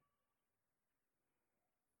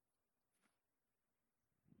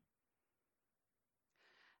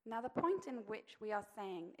Now, the point in which we are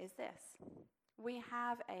saying is this. We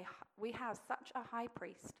have such a high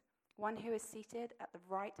priest, one who is seated at the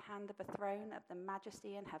right hand of the throne of the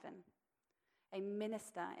majesty in heaven, a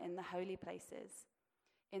minister in the holy places,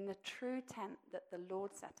 in the true tent that the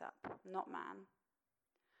Lord set up, not man.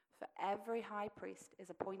 For every high priest is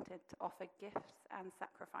appointed to offer gifts and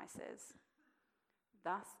sacrifices.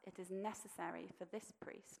 Thus, it is necessary for this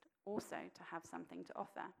priest also to have something to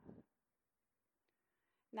offer.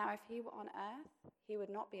 Now, if he were on earth, he would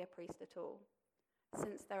not be a priest at all,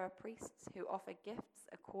 since there are priests who offer gifts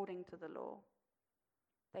according to the law.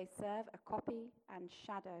 They serve a copy and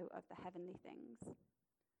shadow of the heavenly things.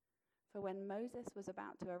 For when Moses was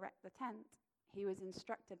about to erect the tent, he was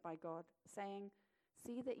instructed by God, saying,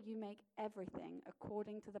 "See that you make everything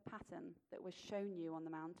according to the pattern that was shown you on the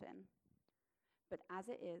mountain." But as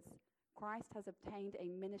it is, Christ has obtained a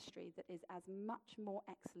ministry that is as much more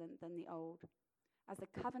excellent than the old, as the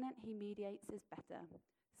covenant he mediates is better,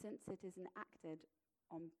 since it is enacted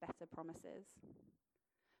on better promises.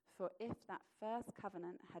 For if that first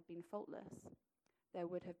covenant had been faultless, there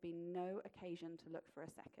would have been no occasion to look for a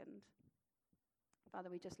second. Father,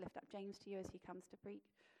 we just lift up James to you as he comes to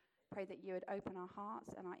preach. Pray that you would open our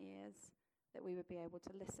hearts and our ears, that we would be able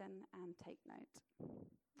to listen and take note.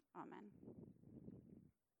 Amen.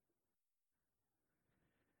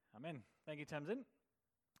 Amen. Thank you, Tamsin.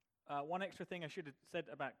 One extra thing I should have said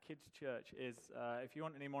about Kids Church is if you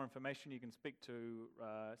want any more information, you can speak to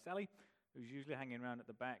Sally, who's usually hanging around at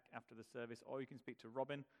the back after the service, or you can speak to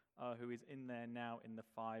Robin, who is in there now in the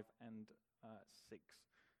 5 and 6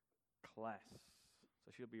 class.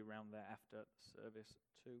 So she'll be around there after service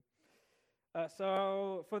too.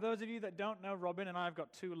 So for those of you that don't know, Robin and I have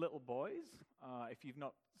got 2 little boys. If you've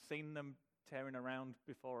not seen them tearing around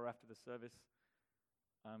before or after the service,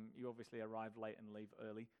 you obviously arrive late and leave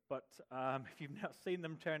early. But if you've not seen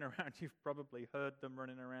them tearing around, you've probably heard them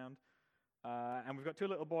running around. And we've got 2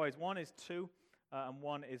 little boys. One is 2 and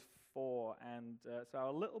one is 4. And so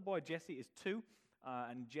our little boy Jesse is 2,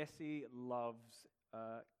 and Jesse loves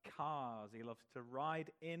cars. He loves to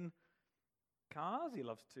ride in cars. He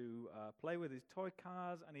loves to play with his toy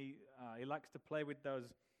cars, and he likes to play with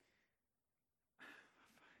those.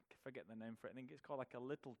 I forget the name for it. I think it's called like a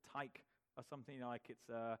little tyke or something like. It's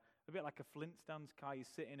a bit like a Flintstones car. You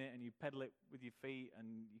sit in it and you pedal it with your feet,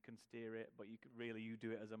 and you can steer it, but you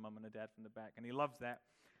do it as a mum and a dad from the back, and he loves that.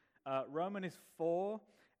 Roman is 4,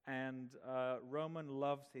 and Roman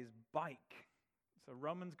loves his bike. So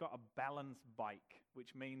Roman's got a balance bike,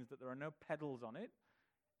 which means that there are no pedals on it.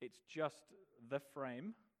 It's just the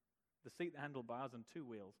frame, the seat, the handlebars, and 2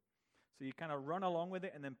 wheels. So you kind of run along with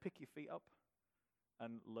it and then pick your feet up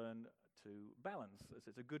and learn to balance.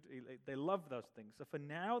 It's a good. They love those things. So for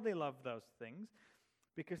now, they love those things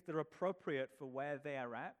because they're appropriate for where they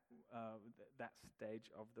are at that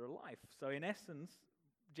stage of their life. So in essence,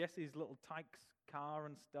 Jesse's little Tyke's car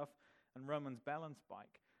and stuff and Roman's balance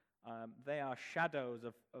bike, they are shadows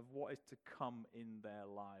of what is to come in their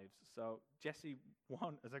lives. So Jesse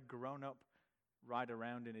won't, as a grown-up, ride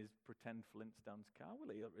around in his pretend Flintstones car.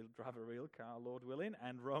 Well, he'll drive a real car, Lord willing,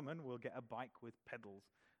 and Roman will get a bike with pedals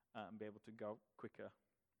and be able to go quicker,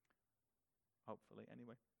 hopefully,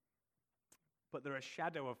 anyway. But they're a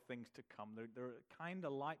shadow of things to come. They're kind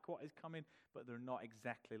of like what is coming, but they're not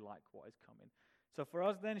exactly like what is coming. So for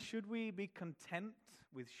us then, should we be content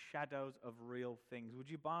with shadows of real things? Would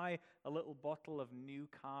you buy a little bottle of new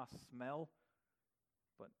car smell,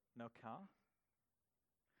 but no car?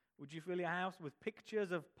 Would you fill your house with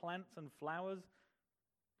pictures of plants and flowers,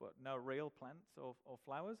 but no real plants or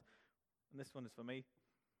flowers? And this one is for me.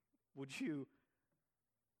 Would you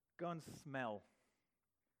go and smell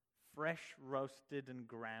fresh, roasted and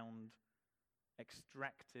ground,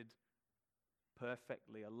 extracted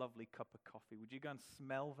perfectly, a lovely cup of coffee? Would you go and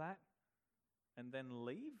smell that and then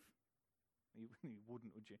leave? You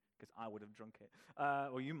wouldn't, would you? Because I would have drunk it.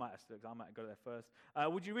 Or you might have still, because I might have got there first.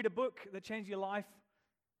 Would you read a book that changed your life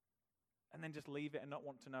and then just leave it and not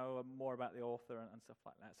want to know more about the author and stuff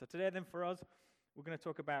like that? So today then for us, we're going to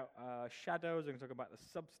talk about shadows, we're going to talk about the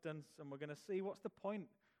substance, and we're going to see what's the point.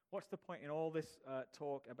 What's the point in all this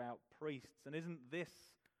talk about priests? And isn't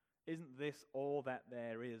this all that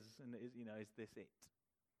there is? And is this it?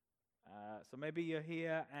 So maybe you're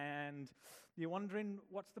here and you're wondering,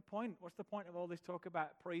 what's the point? What's the point of all this talk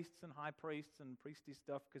about priests and high priests and priestly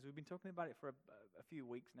stuff? Because we've been talking about it for a few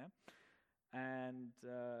weeks now. And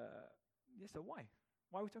so why?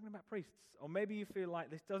 Why are we talking about priests? Or maybe you feel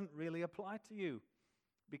like this doesn't really apply to you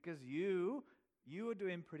because you are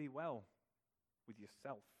doing pretty well with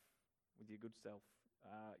yourself, with your good self.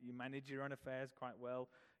 You manage your own affairs quite well.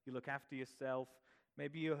 You look after yourself.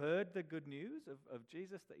 Maybe you heard the good news of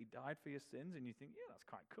Jesus, that he died for your sins, and you think, yeah, that's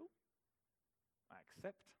quite cool. I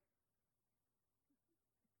accept.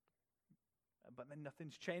 But then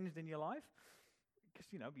nothing's changed in your life because,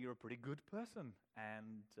 you're a pretty good person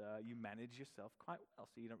and you manage yourself quite well.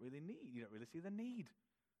 So you don't really see the need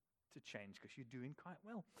to change because you're doing quite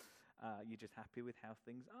well. You're just happy with how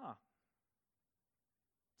things are.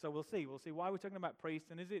 So we'll see why we're talking about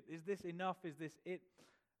priests, and is this enough? Is this it?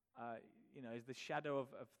 Is the shadow of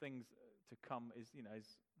things to come,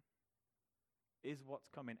 is what's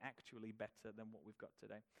coming actually better than what we've got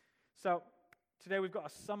today? So today we've got a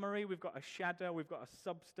summary, we've got a shadow, we've got a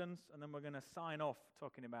substance, and then we're going to sign off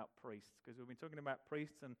talking about priests, because we've been talking about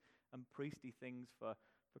priests and priesty things for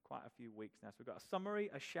quite a few weeks now. So we've got a summary,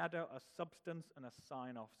 a shadow, a substance, and a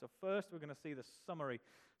sign off. So first we're going to see the summary.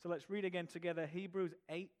 So let's read again together Hebrews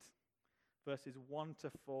 8, verses 1 to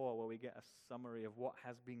 4, where we get a summary of what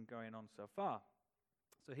has been going on so far.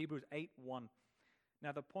 So Hebrews 8:1.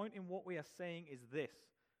 Now the point in what we are saying is this: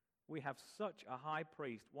 we have such a high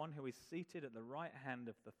priest, one who is seated at the right hand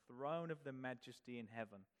of the throne of the majesty in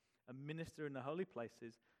heaven, a minister in the holy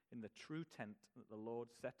places, in the true tent that the Lord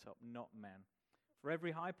set up, not man. For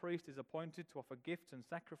every high priest is appointed to offer gifts and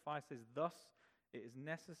sacrifices. Thus it is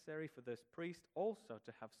necessary for this priest also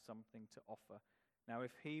to have something to offer. Now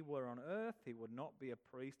if he were on earth, he would not be a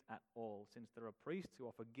priest at all, since there are priests who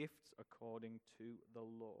offer gifts according to the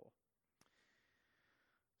law.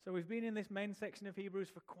 So we've been in this main section of Hebrews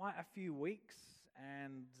for quite a few weeks,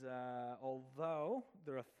 and although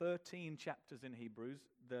there are 13 chapters in Hebrews,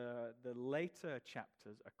 the later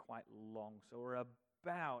chapters are quite long. So we're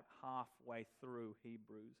about halfway through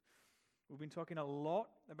Hebrews. We've been talking a lot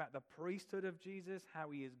about the priesthood of Jesus,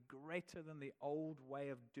 how he is greater than the old way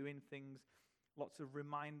of doing things. Lots of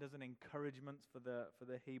reminders and encouragements for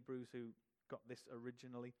the Hebrews who got this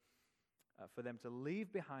originally. For them to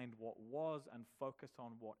leave behind what was and focus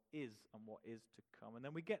on what is and what is to come. And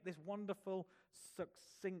then we get this wonderful,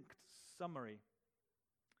 succinct summary.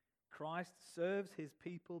 Christ serves his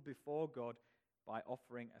people before God by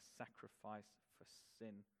offering a sacrifice for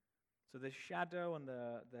sin. So the shadow and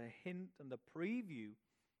the hint and the preview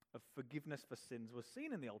of forgiveness for sins was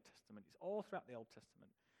seen in the Old Testament. It's all throughout the Old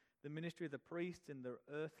Testament. The ministry of the priests in the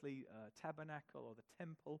earthly tabernacle or the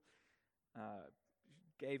temple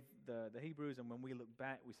gave the Hebrews, and when we look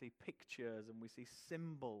back, we see pictures and we see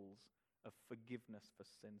symbols of forgiveness for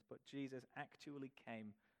sins. But Jesus actually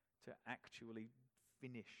came to actually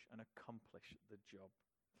finish and accomplish the job.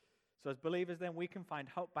 So as believers then, we can find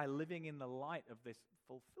hope by living in the light of this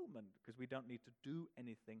fulfillment, because we don't need to do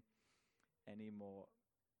anything anymore.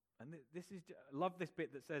 And I love this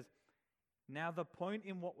bit that says, now the point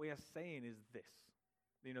in what we are saying is this.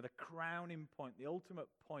 The crowning point, the ultimate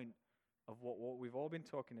point of what we've all been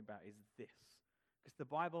talking about is this. Because the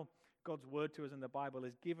Bible, God's word to us in the Bible,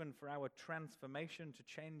 is given for our transformation to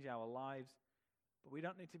change our lives. But we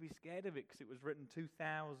don't need to be scared of it because it was written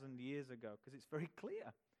 2,000 years ago, because it's very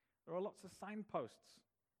clear. There are lots of signposts.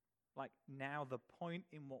 Like, now the point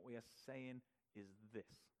in what we are saying is this.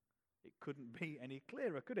 It couldn't be any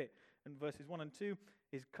clearer, could it? And verses 1 and 2,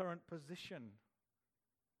 his current position.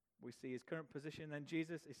 We see his current position, then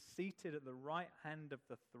Jesus is seated at the right hand of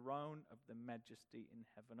the throne of the majesty in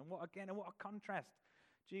heaven. And what a contrast.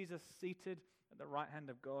 Jesus seated at the right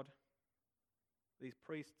hand of God. These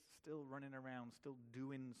priests still running around, still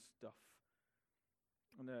doing stuff.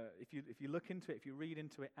 And if you look into it, if you read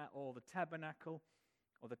into it at all, the tabernacle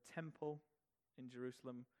or the temple in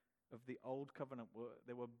Jerusalem of the old covenant,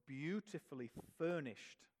 they were beautifully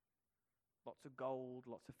furnished. Lots of gold,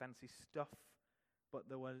 lots of fancy stuff. But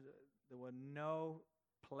there were no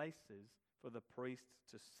places for the priests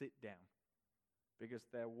to sit down because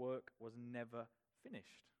their work was never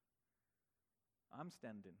finished. I'm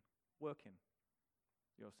standing, working.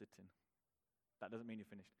 You're sitting. That doesn't mean you're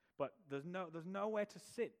finished. But there's nowhere to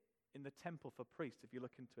sit in the temple for priests if you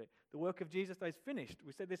look into it. The work of Jesus, though, is finished.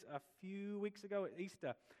 We said this a few weeks ago at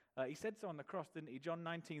Easter. He said so on the cross, didn't he? John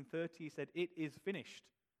 19:30, he said, "It is finished."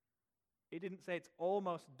 He didn't say it's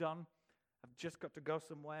almost done. I've just got to go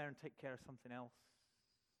somewhere and take care of something else.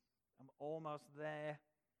 I'm almost there,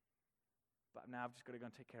 but now I've just got to go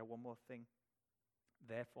and take care of one more thing.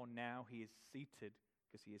 Therefore now he is seated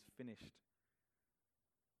because he is finished.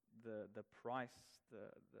 The price,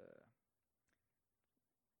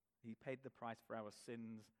 he paid the price for our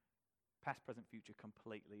sins, past, present, future,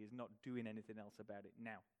 completely. He's not doing anything else about it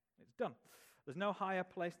now. It's done. There's no higher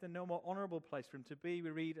place, than no more honorable place for him to be.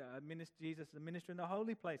 We read Jesus, the minister in the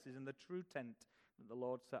holy places, in the true tent that the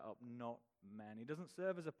Lord set up, not man. He doesn't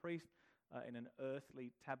serve as a priest in an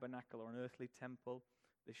earthly tabernacle or an earthly temple.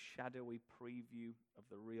 this shadowy preview of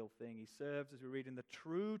the real thing. He serves, as we read, in the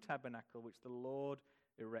true tabernacle which the Lord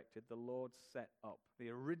erected, the Lord set up, the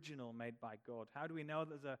original made by God. How do we know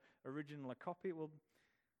there's an original, a copy? Well,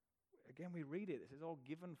 again, we read it. This is all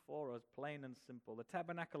given for us, plain and simple. The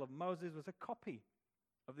tabernacle of Moses was a copy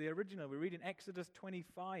of the original. We read in Exodus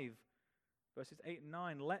 25, verses 8 and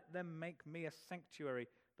 9, "Let them make me a sanctuary,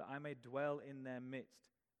 that I may dwell in their midst,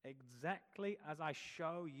 exactly as I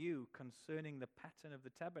show you concerning the pattern of the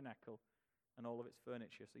tabernacle and all of its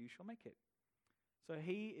furniture, so you shall make it." So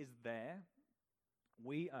he is there.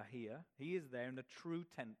 We are here. He is there in the true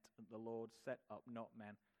tent that the Lord set up, not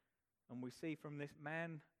man. And we see from this,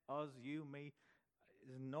 man, us, you, me,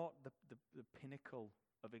 is not the pinnacle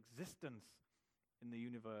of existence in the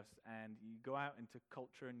universe. And you go out into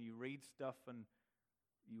culture and you read stuff and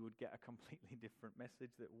you would get a completely different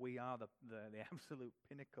message that we are the absolute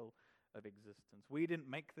pinnacle of existence. We didn't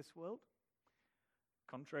make this world.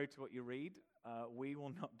 Contrary to what you read, we will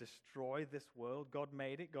not destroy this world. God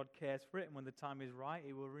made it. God cares for it. And when the time is right,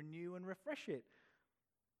 he will renew and refresh it.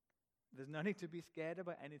 There's no need to be scared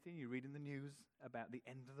about anything you read in the news about the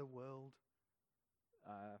end of the world.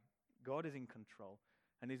 God is in control.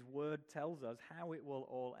 And his word tells us how it will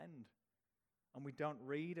all end. And we don't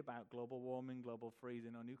read about global warming, global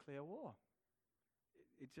freezing, or nuclear war.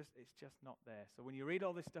 It's just not there. So when you read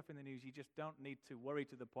all this stuff in the news, you just don't need to worry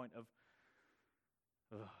to the point of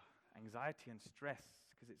anxiety and stress,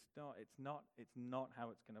 because it's not how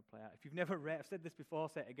it's going to play out. If you've never read, I've said this before, I'll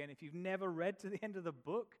say it again. If you've never read to the end of the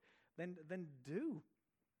book, then do.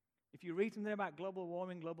 If you read something about global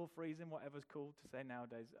warming, global freezing, whatever's cool to say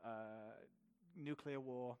nowadays, nuclear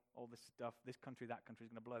war, all this stuff, this country, that country is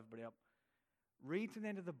going to blow everybody up. Read to the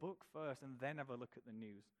end of the book first, and then have a look at the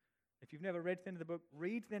news. If you've never read to the end of the book,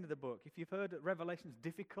 read to the end of the book. If you've heard that Revelation's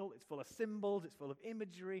difficult, it's full of symbols, it's full of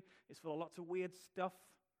imagery, it's full of lots of weird stuff,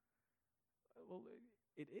 well,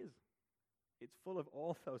 it is. It's full of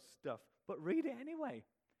all those stuff. But read it anyway.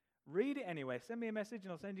 Read it anyway. Send me a message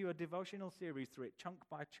and I'll send you a devotional series through it, chunk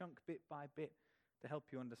by chunk, bit by bit, to help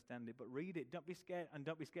you understand it. But read it. Don't be scared, and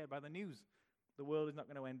don't be scared by the news. The world is not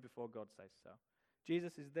going to end before God says so.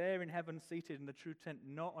 Jesus is there in heaven, seated in the true tent,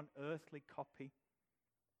 not an earthly copy.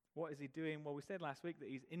 What is he doing? Well, we said last week that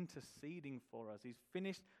he's interceding for us. He's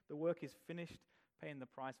finished. The work is finished, paying the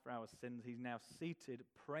price for our sins. He's now seated,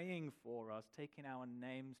 praying for us, taking our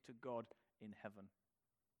names to God in heaven.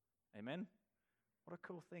 Amen? What a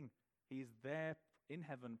cool thing. He's there in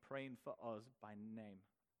heaven praying for us by name.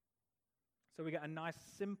 So we get a nice,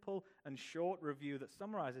 simple, and short review that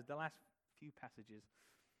summarizes the last few passages.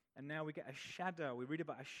 And now we get a shadow. We read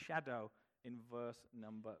about a shadow in verse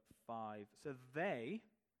number 5. So they,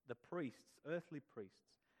 the priests, earthly priests,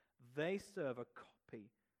 they serve a copy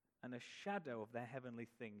and a shadow of their heavenly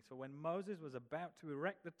things. So when Moses was about to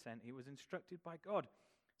erect the tent, he was instructed by God,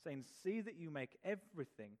 saying, "See that you make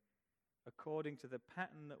everything according to the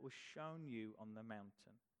pattern that was shown you on the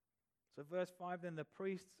mountain." So verse 5, then the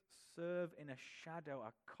priests serve in a shadow,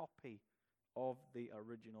 a copy of the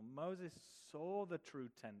original. Moses saw the true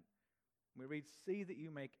tent. We read, "See that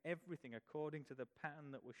you make everything according to the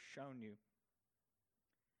pattern that was shown you."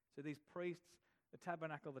 So these priests, the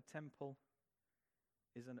tabernacle, the temple,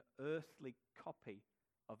 is an earthly copy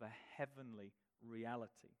of a heavenly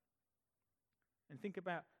reality. And think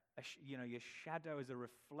about, your shadow is a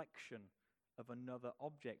reflection of another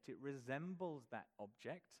object. It resembles that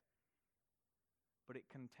object, but it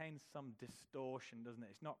contains some distortion, doesn't it?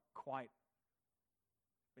 It's not quite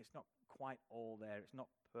all there. It's not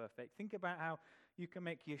perfect. Think about how you can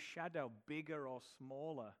make your shadow bigger or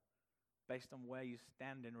smaller based on where you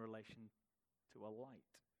stand in relation to a light.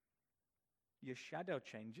 Your shadow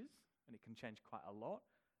changes, and it can change quite a lot,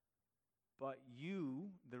 but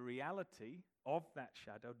you, the reality of that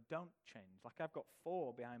shadow, don't change. Like I've got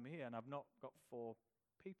 4 behind me here, and I've not got 4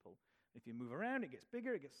 people. If you move around, it gets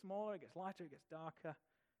bigger, it gets smaller, it gets lighter, it gets darker,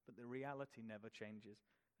 but the reality never changes.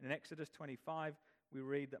 And in Exodus 25, we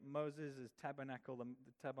read that Moses' tabernacle,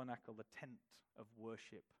 the tent of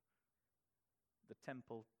worship, the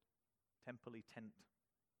temple-y tent,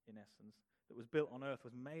 in essence, that was built on earth,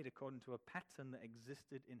 was made according to a pattern that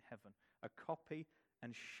existed in heaven, a copy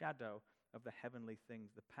and shadow of the heavenly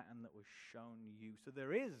things, the pattern that was shown you. So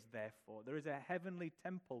there is a heavenly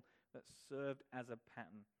temple that served as a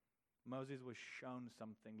pattern. Moses was shown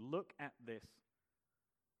something. Look at this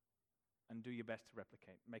and do your best to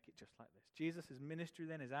replicate. Make it just like this. Jesus' ministry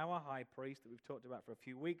then is our high priest that we've talked about for a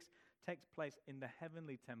few weeks, takes place in the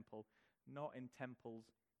heavenly temple, not in temples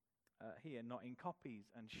here, not in copies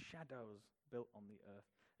and shadows built on the earth.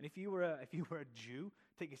 And if you were a Jew,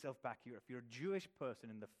 take yourself back here. If you're a Jewish person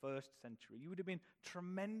in the first century, you would have been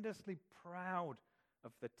tremendously proud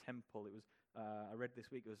of the temple. It was, I read this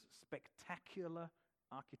week, it was spectacular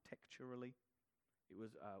architecturally. It was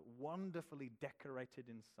wonderfully decorated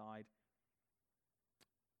inside.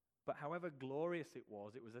 But however glorious it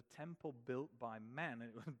was a temple built by man, and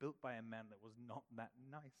it was built by a man that was not that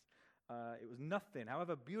nice. It was nothing.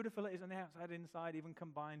 However beautiful it is on the outside and inside, even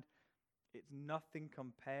combined, it's nothing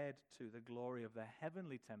compared to the glory of the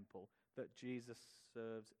heavenly temple that Jesus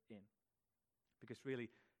serves in. Because really,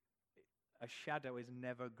 a shadow is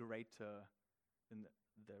never greater than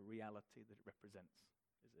the reality that it represents,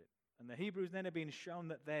 is it? And the Hebrews then have been shown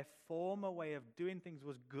that their former way of doing things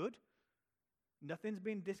was good. Nothing's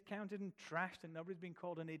been discounted and trashed, and nobody's been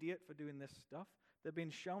called an idiot for doing this stuff. They've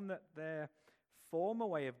been shown that their former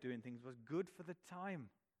way of doing things was good for the time.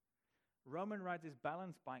 Roman rides his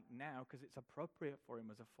balance bike now because it's appropriate for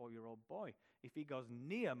him as a 4-year-old boy. If he goes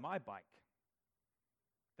near my bike,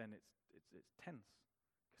 then it's tense,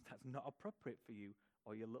 because that's not appropriate for you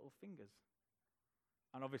or your little fingers.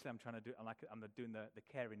 And obviously I'm trying to do, I'm doing the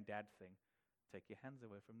caring dad thing. Take your hands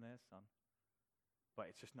away from there, son. But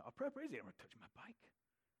it's just not appropriate, is it? I'm going to touch my bike.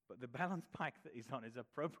 But the balance bike that he's on is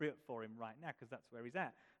appropriate for him right now because that's where he's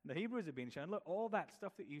at. And the Hebrews have been shown, look, all that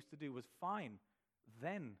stuff that you used to do was fine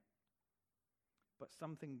then. But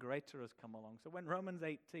something greater has come along. So when Romans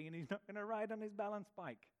 18, he's not going to ride on his balance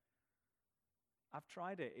bike. I've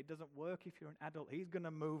tried it. It doesn't work if you're an adult. He's going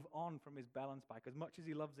to move on from his balance bike. As much as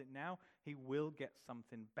he loves it now, he will get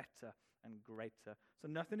something better and greater. So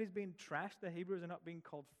nothing is being trashed. The Hebrews are not being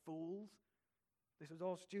called fools. This was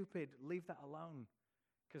all stupid. Leave that alone.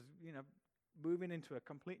 Because, moving into a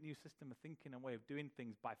complete new system of thinking and way of doing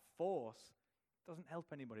things by force doesn't help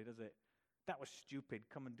anybody, does it? That was stupid.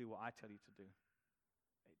 Come and do what I tell you to do.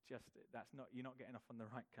 You're not getting off on the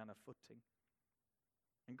right kind of footing.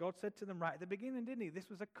 And God said to them right at the beginning, didn't he? This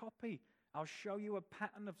was a copy. I'll show you a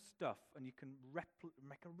pattern of stuff, and you can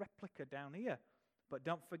make a replica down here. But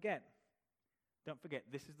don't forget,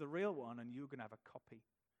 this is the real one, and you're going to have a copy.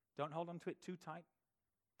 Don't hold on to it too tight,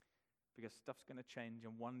 because stuff's going to change,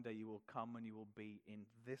 and one day you will come and you will be in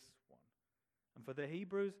this one. And for the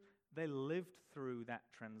Hebrews, they lived through that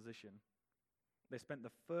transition. They spent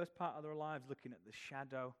the first part of their lives looking at the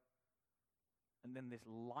shadow, and then this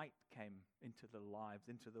light came into their lives,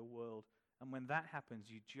 into the world. And when that happens,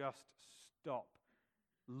 you just stop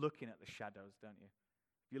looking at the shadows, don't you?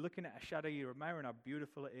 If you're looking at a shadow, you're admiring how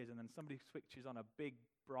beautiful it is, and then somebody switches on a big,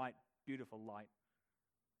 bright, beautiful light.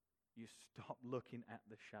 You stop looking at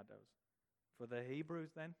the shadows. For the Hebrews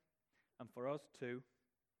then, and for us too,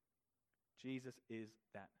 Jesus is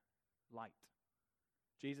that light.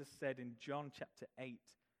 Jesus said in John chapter 8,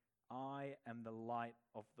 I am the light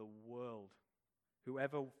of the world.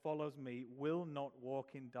 Whoever follows me will not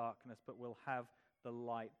walk in darkness, but will have the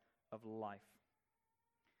light of life.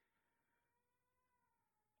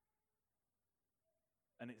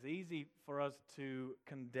 And it's easy for us to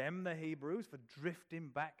condemn the Hebrews for drifting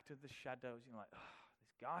back to the shadows. You're like,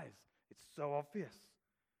 these guys, it's so obvious.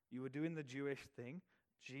 You were doing the Jewish thing.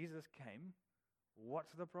 Jesus came.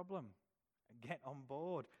 What's the problem? Get on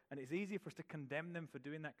board. And it's easy for us to condemn them for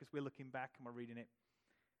doing that because we're looking back and we're reading it.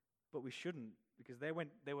 But we shouldn't, because they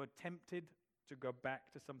were tempted to go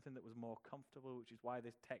back to something that was more comfortable, which is why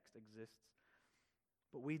this text exists.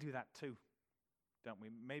 But we do that too, don't we?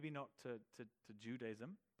 Maybe not to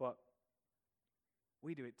Judaism, but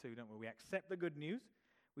we do it too, don't we? We accept the good news.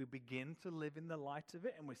 We begin to live in the light of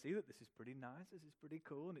it, and we see that this is pretty nice, this is pretty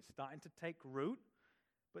cool, and it's starting to take root.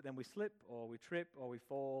 But then we slip, or we trip, or we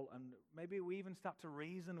fall, and maybe we even start to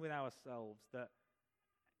reason with ourselves that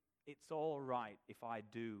it's all right if I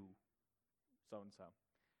do so-and-so.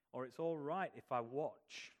 Or it's all right if I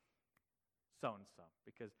watch so-and-so,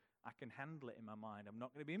 because I can handle it in my mind. I'm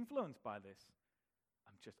not going to be influenced by this.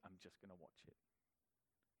 I'm just going to watch it.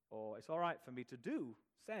 Or it's all right for me to do,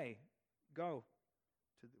 say, go,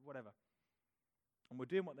 to whatever. And we're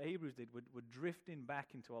doing what the Hebrews did. We're drifting back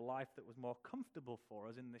into a life that was more comfortable for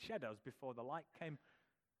us in the shadows before the light came.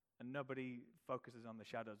 And nobody focuses on the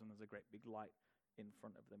shadows, and there's a great big light in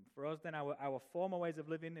front of them. For us, then, our former ways of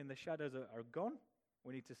living in the shadows are gone.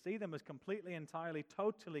 We need to see them as completely, entirely,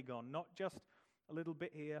 totally gone. Not just a little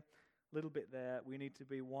bit here, a little bit there. We need to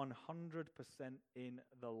be 100% in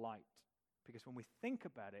the light. Because when we think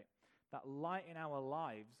about it, that light in our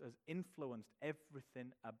lives has influenced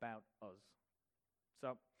everything about us.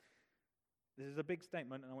 So, this is a big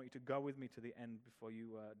statement, and I want you to go with me to the end before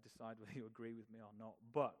you decide whether you agree with me or not.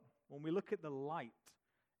 But when we look at the light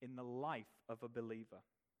in the life of a believer,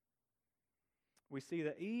 we see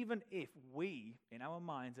that even if we, in our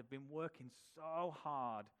minds, have been working so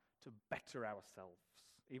hard to better ourselves,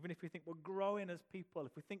 even if we think we're growing as people,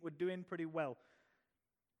 if we think we're doing pretty well,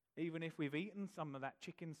 even if we've eaten some of that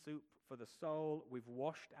chicken soup for the soul, we've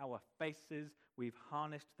washed our faces, we've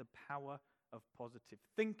harnessed the power of positive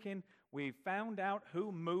thinking, we've found out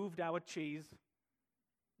who moved our cheese,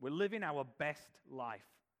 we're living our best life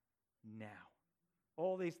now.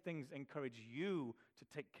 All these things encourage you to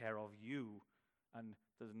take care of you, and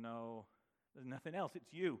there's nothing else.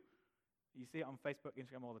 It's you. You see it on Facebook,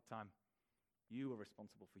 Instagram all the time. You are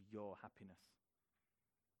responsible for your happiness.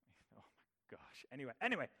 Oh my gosh.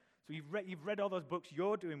 Anyway, so you've read all those books.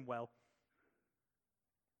 You're doing well.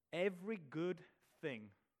 Every good thing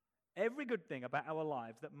about our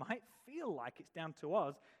lives that might feel like it's down to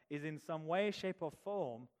us is in some way, shape, or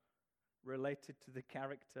form related to the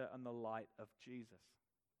character and the light of Jesus.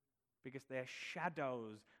 Because they're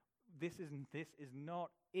shadows. This is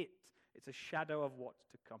not it. It's a shadow of what's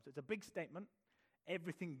to come. So it's a big statement.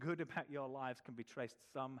 Everything good about your lives can be traced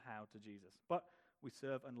somehow to Jesus. But we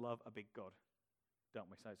serve and love a big God, don't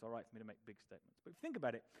we? So it's all right for me to make big statements. But think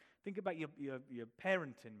about it. Think about your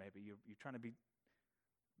parenting, maybe. You're trying to be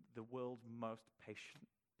the world's most patient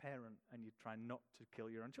parent, and you try not to kill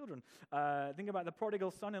your own children. Think about the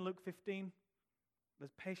prodigal son in Luke 15.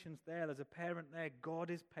 There's patience there. There's a parent there. God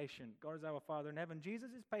is patient. God is our Father in heaven.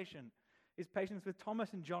 Jesus is patient. His patience with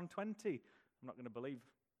Thomas in John 20. I'm not going to believe.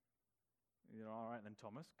 You know, all right then,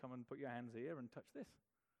 Thomas, come and put your hands here and touch this.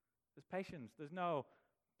 There's patience. There's no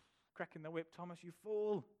cracking the whip. Thomas, you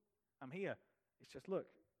fool. I'm here. It's just, look,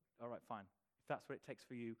 all right, fine. If that's what it takes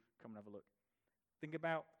for you, come and have a look. Think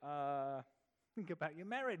about your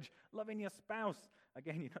marriage, loving your spouse.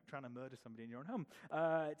 Again, you're not trying to murder somebody in your own home.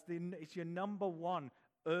 It's your number one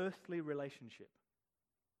earthly relationship.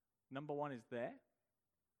 Number one is there.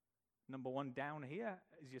 Number one down here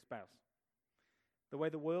is your spouse. The way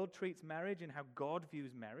the world treats marriage and how God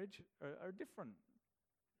views marriage are different.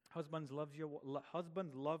 Husbands, love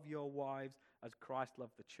your wives as Christ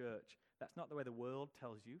loved the church. That's not the way the world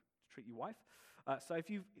tells you to treat your wife. So if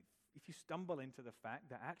you stumble into the fact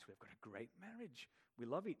that actually we've got a great marriage, we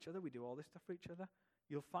love each other, we do all this stuff for each other,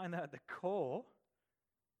 you'll find that at the core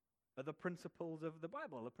are the principles of the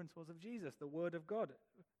Bible, the principles of Jesus, the Word of God.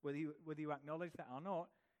 Whether you acknowledge that or not,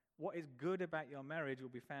 what is good about your marriage will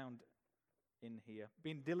be found in here.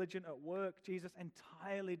 Being diligent at work, Jesus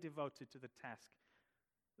entirely devoted to the task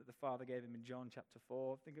that the Father gave him in John chapter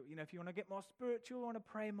 4. Think of, if you want to get more spiritual, want to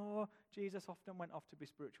pray more, Jesus often went off to be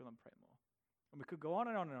spiritual and pray more. And we could go on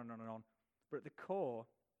and on and on and on. But at the core,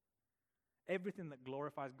 everything that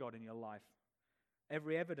glorifies God in your life,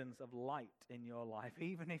 every evidence of light in your life,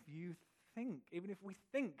 even if we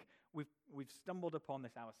think we've stumbled upon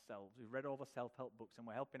this ourselves, we've read all the self-help books and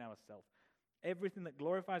we're helping ourselves, everything that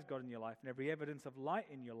glorifies God in your life and every evidence of light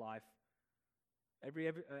in your life,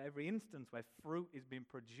 every instance where fruit is being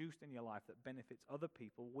produced in your life that benefits other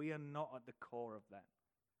people, we are not at the core of that.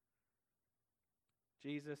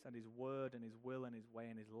 Jesus and his word and his will and his way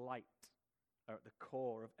and his light are at the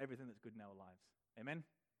core of everything that's good in our lives. Amen?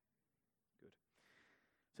 Good.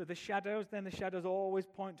 So the shadows always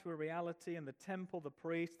point to a reality, and the temple, the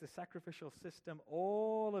priest, the sacrificial system,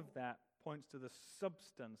 all of that points to the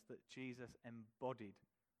substance that Jesus embodied.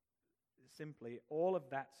 Simply, all of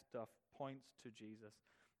that stuff points to Jesus.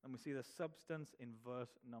 And we see the substance in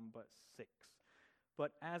verse number 6.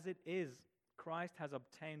 But as it is, Christ has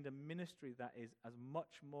obtained a ministry that is as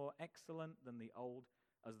much more excellent than the old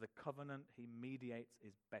as the covenant he mediates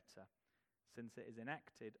is better, since it is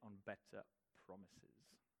enacted on better promises.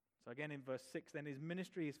 So again in verse 6, then his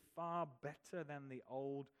ministry is far better than the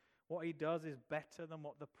old. What he does is better than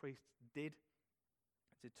what the priests did.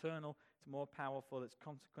 It's eternal, it's more powerful, its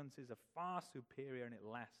consequences are far superior, and it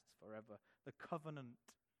lasts forever. The covenant,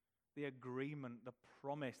 the agreement, the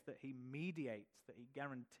promise that he mediates, that he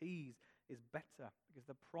guarantees is better, because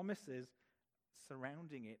the promises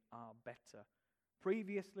surrounding it are better.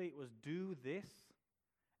 Previously it was do this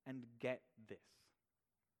and get this.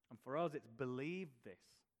 And for us it's believe this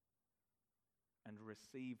and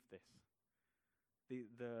receive this.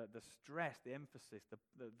 The stress, the emphasis,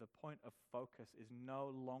 the point of focus is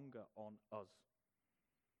no longer on us.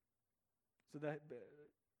 So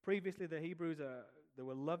previously the Hebrews they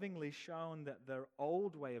were lovingly shown that their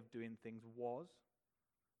old way of doing things was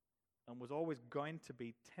and was always going to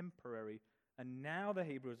be temporary. And now the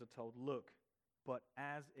Hebrews are told, look, but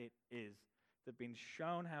as it is. They've been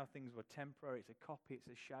shown how things were temporary. It's a copy, it's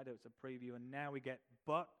a shadow, it's a preview. And now we get,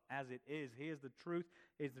 but as it is. Here's the truth,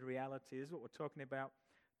 here's the reality. This is what we're talking about.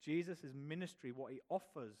 Jesus' ministry, what he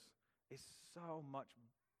offers, is so much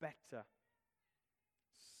better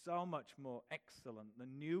so much more excellent. The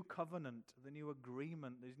new covenant, the new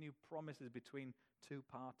agreement, these new promises between two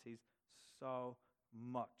parties, so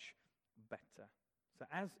much better. So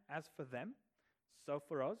as for them, so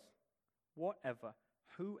for us, whatever,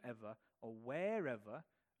 whoever, or wherever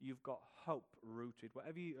you've got hope rooted,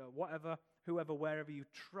 whoever, wherever you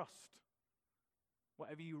trust,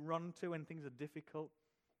 whatever you run to when things are difficult,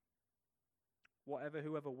 whatever,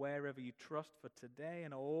 whoever, wherever you trust for today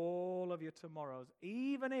and all of your tomorrows,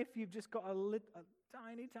 even if you've just got a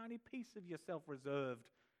tiny, tiny piece of yourself reserved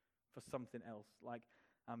for something else, like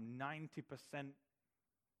 90%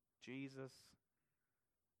 Jesus,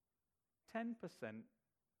 10%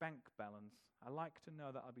 bank balance. I like to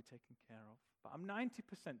know that I'll be taken care of. But I'm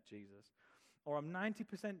 90% Jesus, or I'm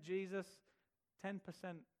 90% Jesus, 10%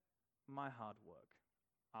 my hard work.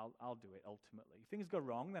 I'll do it ultimately. If things go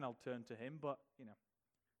wrong, then I'll turn to him, but,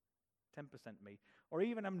 10% me. Or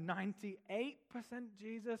even I'm 98%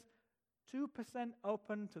 Jesus, 2%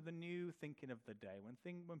 open to the new thinking of the day.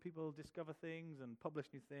 When people discover things and publish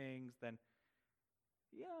new things, then,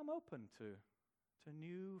 I'm open to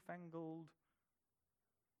newfangled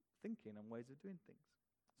thinking and ways of doing things.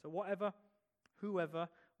 So whatever, whoever,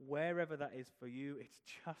 wherever that is for you, it's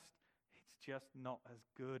just not as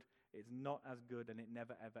good. It's not as good, and it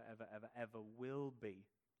never, ever, ever, ever, ever will be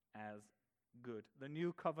as good. The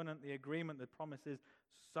new covenant, the agreement, the promise is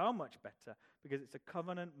so much better because it's a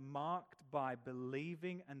covenant marked by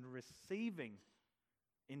believing and receiving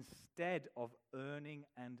instead of earning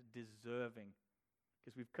and deserving.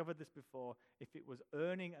 Because we've covered this before. If it was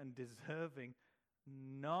earning and deserving,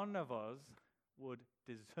 none of us would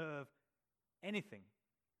deserve anything.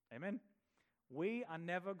 Amen? We are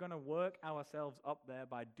never going to work ourselves up there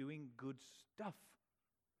by doing good stuff.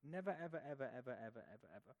 Never, ever, ever, ever, ever, ever,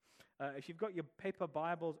 ever. If you've got your paper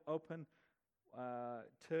Bibles open,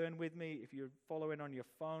 turn with me. If you're following on your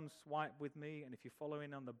phone, swipe with me. And if you're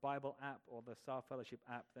following on the Bible app or the Saar Fellowship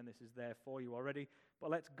app, then this is there for you already. But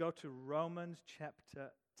let's go to Romans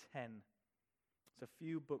chapter 10. It's a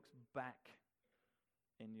few books back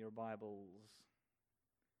in your Bibles.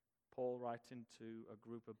 Paul writing to a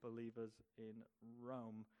group of believers in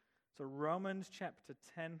Rome. So Romans chapter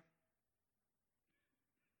 10,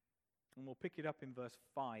 and we'll pick it up in verse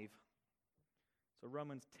 5. So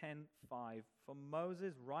Romans 10:5. For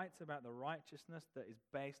Moses writes about the righteousness that is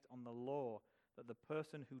based on the law, that the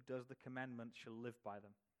person who does the commandments shall live by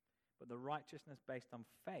them. But the righteousness based on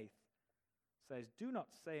faith says, do not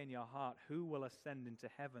say in your heart, who will ascend into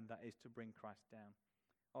heaven, that is to bring Christ down.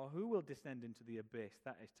 Or who will descend into the abyss,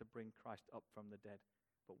 that is to bring Christ up from the dead.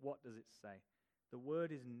 But what does it say? The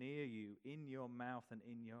word is near you, in your mouth and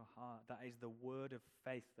in your heart. That is the word of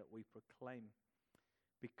faith that we proclaim.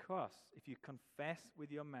 Because if you confess with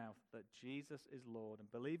your mouth that Jesus is Lord and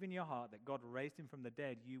believe in your heart that God raised him from the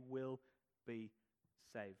dead, you will be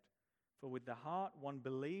saved. For with the heart one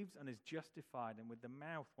believes and is justified, and with the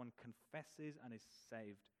mouth one confesses and is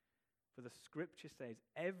saved. For the scripture says,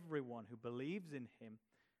 everyone who believes in him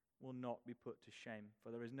will not be put to shame.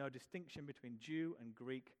 For there is no distinction between Jew and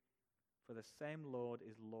Greek, for the same Lord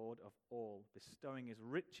is Lord of all, bestowing his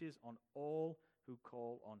riches on all who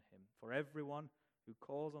call on him. For everyone who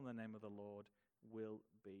calls on the name of the Lord will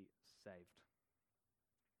be saved.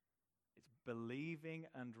 It's believing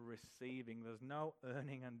and receiving. There's no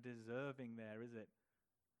earning and deserving there, is it?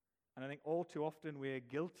 And I think all too often we're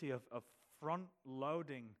guilty of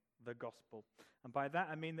front-loading the gospel. And by that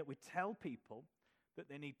I mean that we tell people that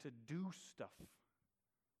they need to do stuff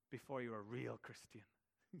before you're a real Christian.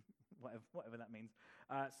 whatever that means.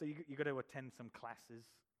 So you've got to attend some classes.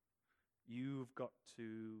 You've got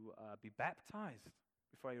to be baptized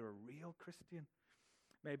before you're a real Christian.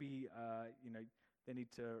 Maybe, they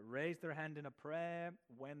need to raise their hand in a prayer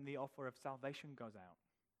when the offer of salvation goes out.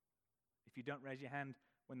 If you don't raise your hand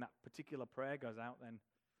when that particular prayer goes out, then,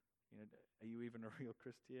 are you even a real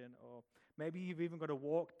Christian? Or maybe you've even got to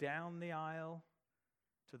walk down the aisle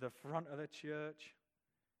to the front of the church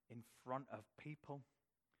in front of people.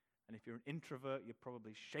 And if you're an introvert, you're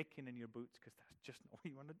probably shaking in your boots because that's just not what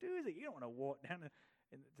you want to do, is it? You don't want to walk down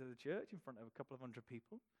to the church in front of a couple of hundred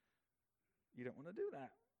people. You don't want to do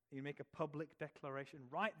that. You make a public declaration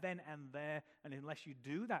right then and there, and unless you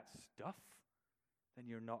do that stuff, then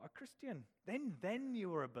you're not a Christian. Then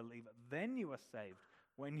you are a believer. Then you are saved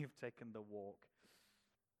when you've taken the walk.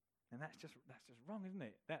 And that's just wrong, isn't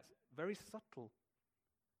it? That's very subtle,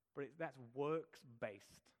 but that's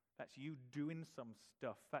works-based. That's you doing some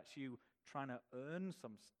stuff. That's you trying to earn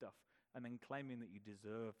some stuff and then claiming that you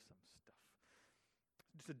deserve some stuff.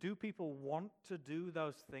 So do people want to do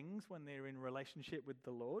those things when they're in relationship with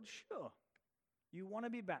the Lord? Sure. You want to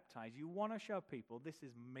be baptized. You want to show people, this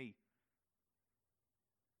is me.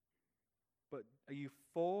 But are you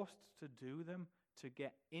forced to do them to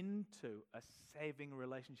get into a saving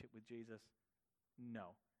relationship with Jesus?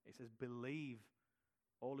 No. It says, believe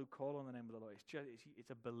all who call on the name of the Lord. It's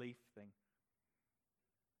a belief thing.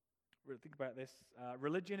 Think about this.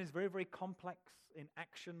 Religion is very, very complex in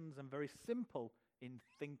actions and very simple in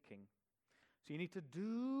thinking. So you need to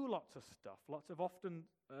do lots of stuff, lots of often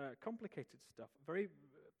complicated stuff, very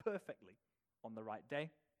perfectly on the right day,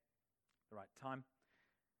 the right time.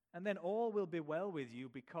 And then all will be well with you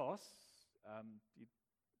because the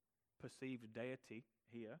perceived deity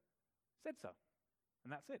here said so.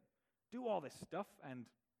 And that's it. Do all this stuff and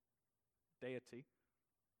deity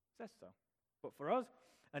says so. But for us,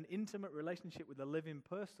 an intimate relationship with a living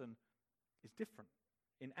person is different.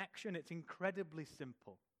 In action, it's incredibly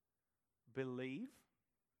simple. Believe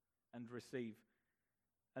and receive.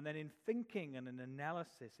 And then in thinking and an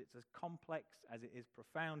analysis, it's as complex as it is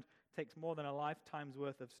profound. It takes more than a lifetime's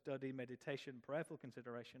worth of study, meditation, prayerful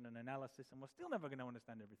consideration, and analysis, and we're still never going to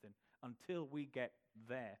understand everything until we get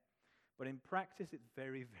there. But in practice, it's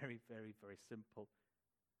very, very, very, very simple.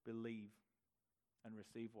 Believe and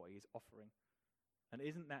receive what he is offering. And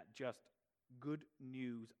isn't that just good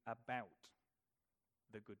news about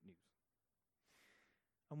the good news?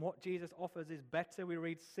 And what Jesus offers is better. We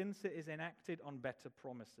read, since it is enacted on better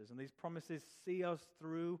promises. And these promises see us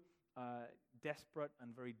through desperate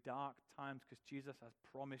and very dark times because Jesus has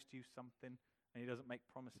promised you something and he doesn't make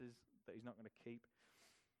promises that he's not going to keep.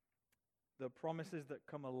 The promises that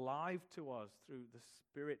come alive to us through the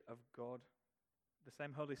Spirit of God, the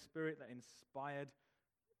same Holy Spirit that inspired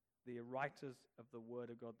the writers of the Word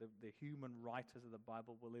of God, the human writers of the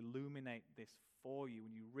Bible will illuminate this for you.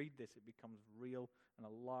 When you read this, it becomes real and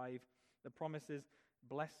alive. The promises,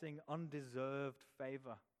 blessing, undeserved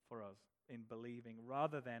favor for us in believing,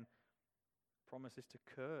 rather than promises to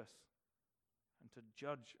curse and to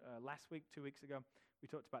judge. Last week, 2 weeks ago, we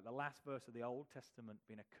talked about the last verse of the Old Testament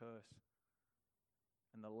being a curse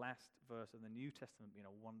and the last verse of the New Testament being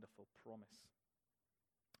a wonderful promise.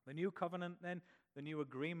 The new covenant, then, the new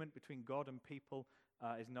agreement between God and people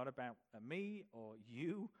is not about me or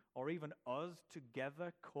you or even us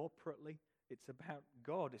together corporately. It's about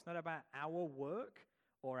God. It's not about our work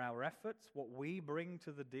or our efforts, what we bring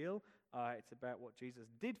to the deal. It's about what Jesus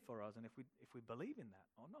did for us and if we believe in that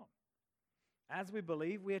or not. As we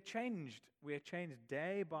believe, we are changed. We are changed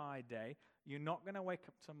day by day. You're not going to wake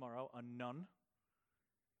up tomorrow a nun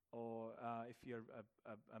or if you're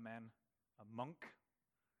a man, a monk.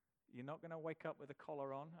 You're not going to wake up with a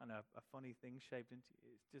collar on and a funny thing shaved into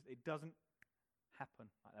you. It doesn't happen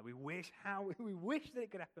like that. We wish that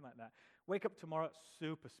it could happen like that. Wake up tomorrow,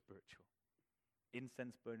 super spiritual.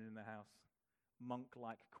 Incense burning in the house.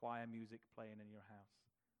 Monk-like choir music playing in your house.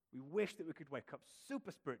 We wish that we could wake up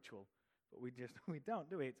super spiritual, but we don't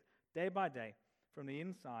do it. It's day by day, from the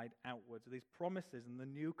inside outwards. These promises and the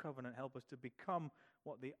new covenant help us to become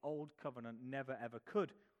what the old covenant never ever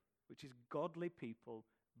could, which is godly people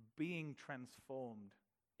being transformed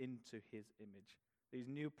into his image. These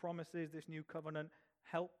new promises, this new covenant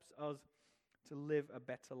helps us to live a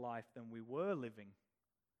better life than we were living,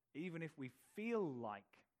 even if we feel like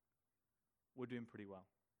we're doing pretty well.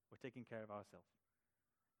 We're taking care of ourselves.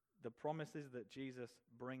 The promises that Jesus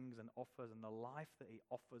brings and offers and the life that he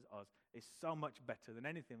offers us is so much better than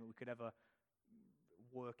anything that we could ever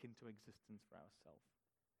work into existence for ourselves.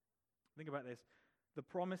 Think about this. The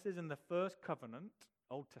promises in the first covenant,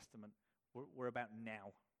 Old Testament, were about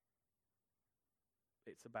now.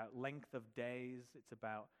 It's about length of days. It's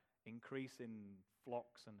about increase in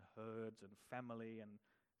flocks and herds and family. And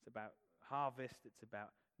it's about harvest. It's about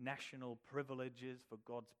national privileges for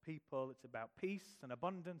God's people. It's about peace and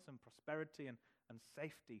abundance and prosperity and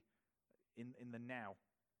safety in the now.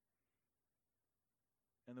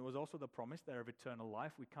 And there was also the promise there of eternal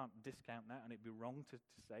life. We can't discount that, and it'd be wrong to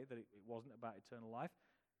say that it wasn't about eternal life.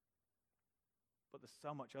 But there's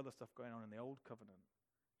so much other stuff going on in the old covenant.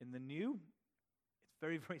 In the new, it's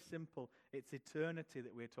very, very simple. It's eternity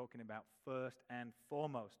that we're talking about first and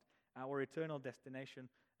foremost. Our eternal destination,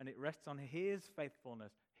 and it rests on his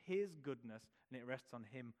faithfulness, his goodness, and it rests on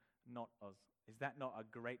him, not us. Is that not a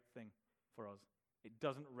great thing for us? It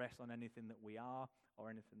doesn't rest on anything that we are or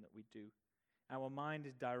anything that we do. Our mind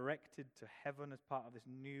is directed to heaven as part of this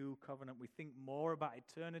new covenant. We think more about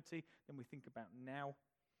eternity than we think about now,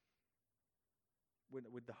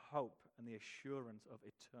 with the hope and the assurance of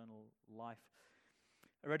eternal life.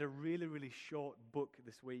 I read a really, really short book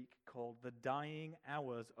this week called The Dying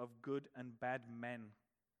Hours of Good and Bad Men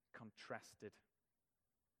Contrasted.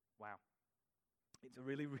 Wow. It's a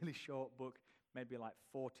really, really short book, maybe like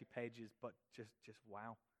 40 pages, but just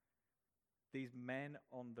wow. These men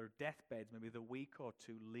on their deathbeds, maybe the week or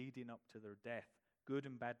two leading up to their death, good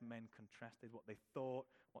and bad men contrasted what they thought,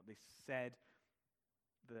 what they said,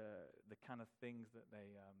 the kind of things that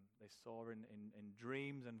they saw in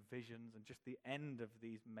dreams and visions, and just the end of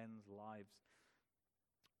these men's lives.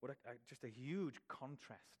 What just a huge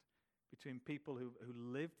contrast between people who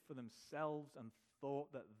lived for themselves and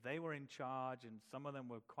thought that they were in charge, and some of them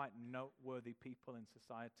were quite noteworthy people in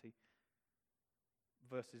society,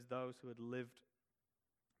 versus those who had lived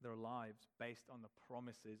their lives based on the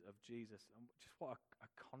promises of Jesus. And just what a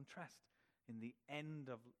contrast in the end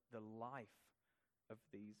of the life of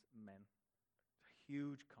these men. A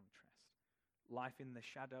huge contrast. Life in the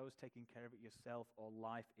shadows, taking care of it yourself, or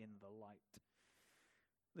life in the light.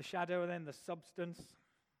 The shadow, then the substance,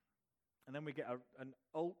 and then we get an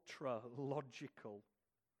ultra-logical,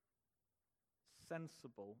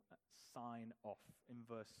 sensible sign off in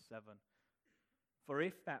verse 7. For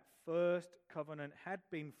if that first covenant had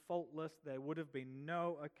been faultless, there would have been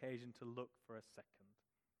no occasion to look for a second.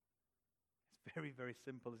 It's very, very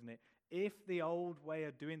simple, isn't it? If the old way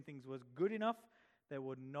of doing things was good enough, there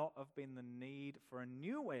would not have been the need for a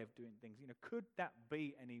new way of doing things. Could that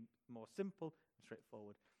be any more simple and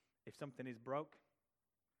straightforward? If something is broke,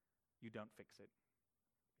 you don't fix it.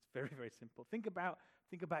 It's very, very simple. Think about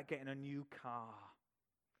getting a new car.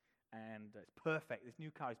 And it's perfect. This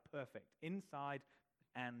new car is perfect, inside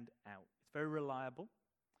and out. It's very reliable.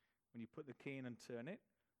 When you put the key in and turn it,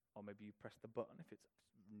 or maybe you press the button if it's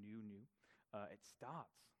new, it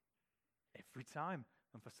starts every time.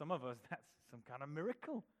 And for some of us, that's some kind of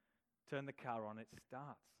miracle. Turn the car on, it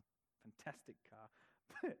starts. Fantastic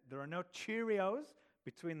car. There are no Cheerios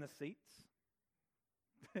between the seats.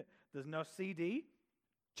 There's no CD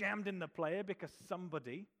jammed in the player because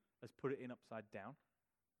somebody has put it in upside down.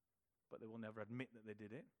 But they will never admit that they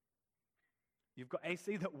did it. You've got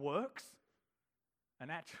AC that works,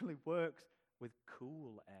 and actually works with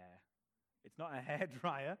cool air. It's not a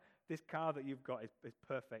hairdryer. This car that you've got is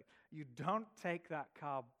perfect. You don't take that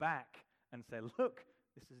car back and say, look,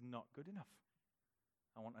 this is not good enough.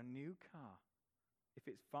 I want a new car. If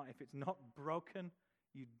it's fine, if it's not broken,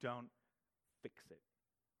 you don't fix it.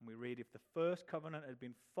 And we read, if the first covenant had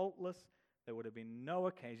been faultless, there would have been no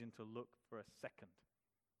occasion to look for a second.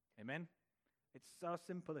 Amen? It's so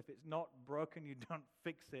simple. If it's not broken, you don't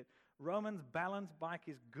fix it. Roman's balance bike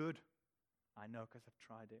is good. I know because I've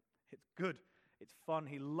tried it. It's good. It's fun.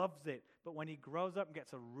 He loves it. But when he grows up and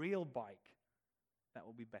gets a real bike, that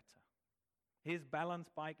will be better. His balance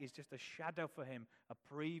bike is just a shadow for him,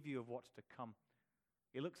 a preview of what's to come.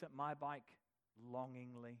 He looks at my bike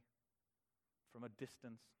longingly from a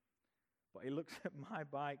distance. But he looks at my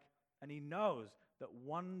bike and he knows that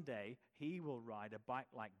one day he will ride a bike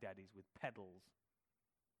like Daddy's with pedals,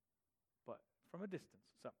 but from a distance.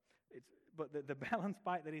 But the balance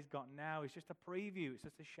bike that he's got now is just a preview. It's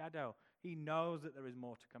just a shadow. He knows that there is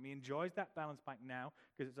more to come. He enjoys that balance bike now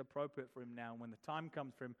because it's appropriate for him now. And when the time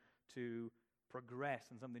comes for him to progress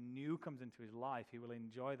and something new comes into his life, he will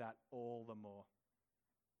enjoy that all the more.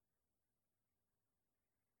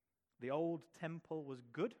 The old temple was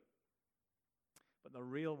good, but the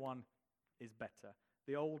real one is better.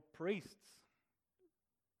 The old priests,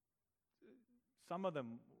 some of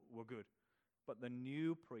them were good, but the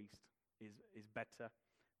new priest is better.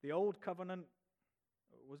 The old covenant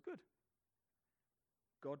was good.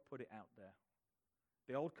 God put it out there.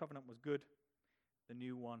 The old covenant was good. The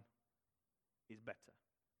new one is better.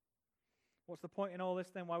 What's the point in all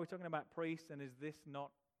this then? Why are we talking about priests? And is this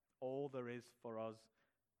not all there is for us?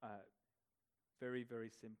 Very,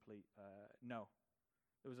 very simply, no.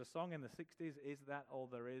 There was a song in the 60s, Is That All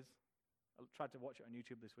There Is? I tried to watch it on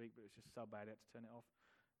YouTube this week, but it was just so bad I had to turn it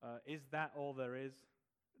off. Is that all there is?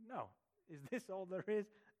 No. Is this all there is?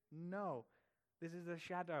 No. This is a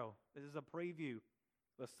shadow. This is a preview.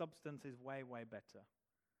 The substance is way, way better.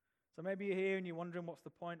 So maybe you're here and you're wondering what's the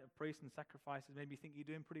point of priests and sacrifices. Maybe you think you're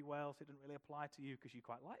doing pretty well, so it doesn't really apply to you because you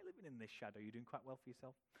quite like living in this shadow. You're doing quite well for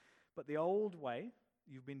yourself. But the old way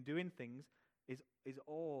you've been doing things is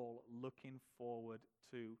all looking forward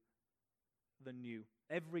to the new.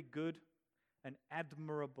 Every good and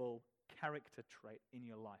admirable character trait in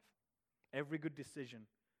your life, every good decision,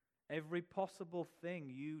 every possible thing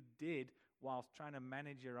you did whilst trying to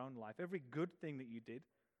manage your own life, every good thing that you did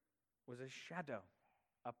was a shadow,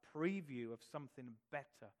 a preview of something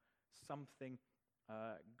better, something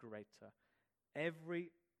greater.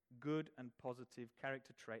 Every good and positive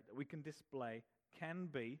character trait that we can display can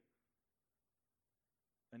be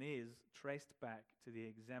and is traced back to the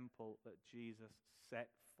example that Jesus set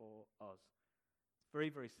for us. It's very,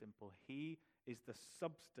 very simple. He is the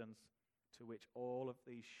substance to which all of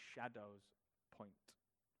these shadows point.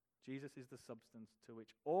 Jesus is the substance to which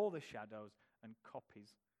all the shadows and copies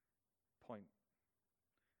point.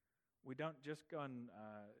 We don't just go and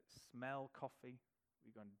smell coffee,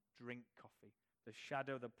 we go and drink coffee. The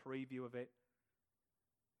shadow, the preview of it,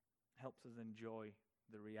 helps us enjoy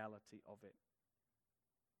the reality of it.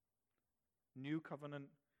 New covenant,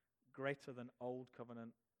 greater than old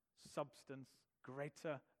covenant. Substance,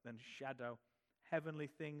 greater than shadow. Heavenly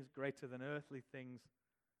things, greater than earthly things.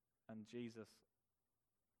 And Jesus,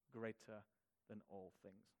 greater than all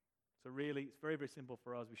things. So really, it's very, very simple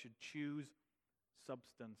for us. We should choose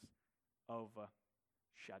substance over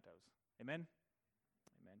shadows. Amen?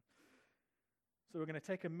 Amen. So we're going to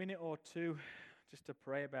take a minute or two just to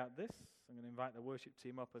pray about this. I'm going to invite the worship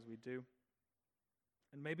team up as we do.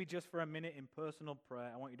 And maybe just for a minute in personal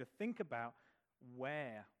prayer, I want you to think about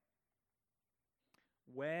where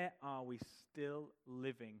are we still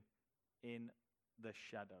living in the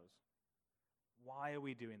shadows? Why are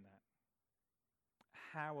we doing that?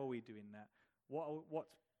 How are we doing that?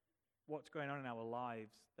 What's going on in our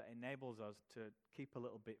lives that enables us to keep a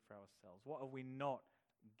little bit for ourselves? What have we not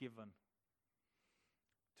given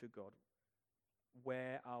to God?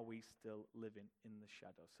 Where are we still living in the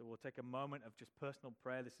shadows? So we'll take a moment of just personal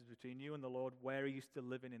prayer. This is between you and the Lord. Where are you still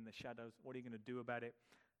living in the shadows? What are you going to do about it?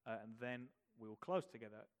 And then we will close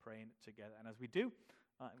together, praying together. And as we do,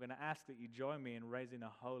 I'm going to ask that you join me in raising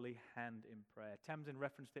a holy hand in prayer. Tamsin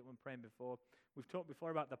referenced it when praying before. We've talked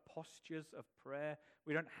before about the postures of prayer.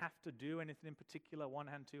 We don't have to do anything in particular, one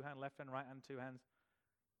hand, two hand, left hand, right hand, two hands.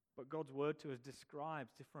 But God's word to us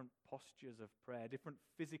describes different postures of prayer, different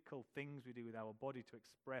physical things we do with our body to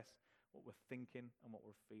express what we're thinking and what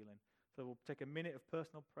we're feeling. So we'll take a minute of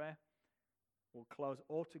personal prayer. We'll close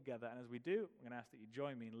all together. And as we do, I'm going to ask that you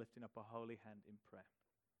join me in lifting up a holy hand in prayer.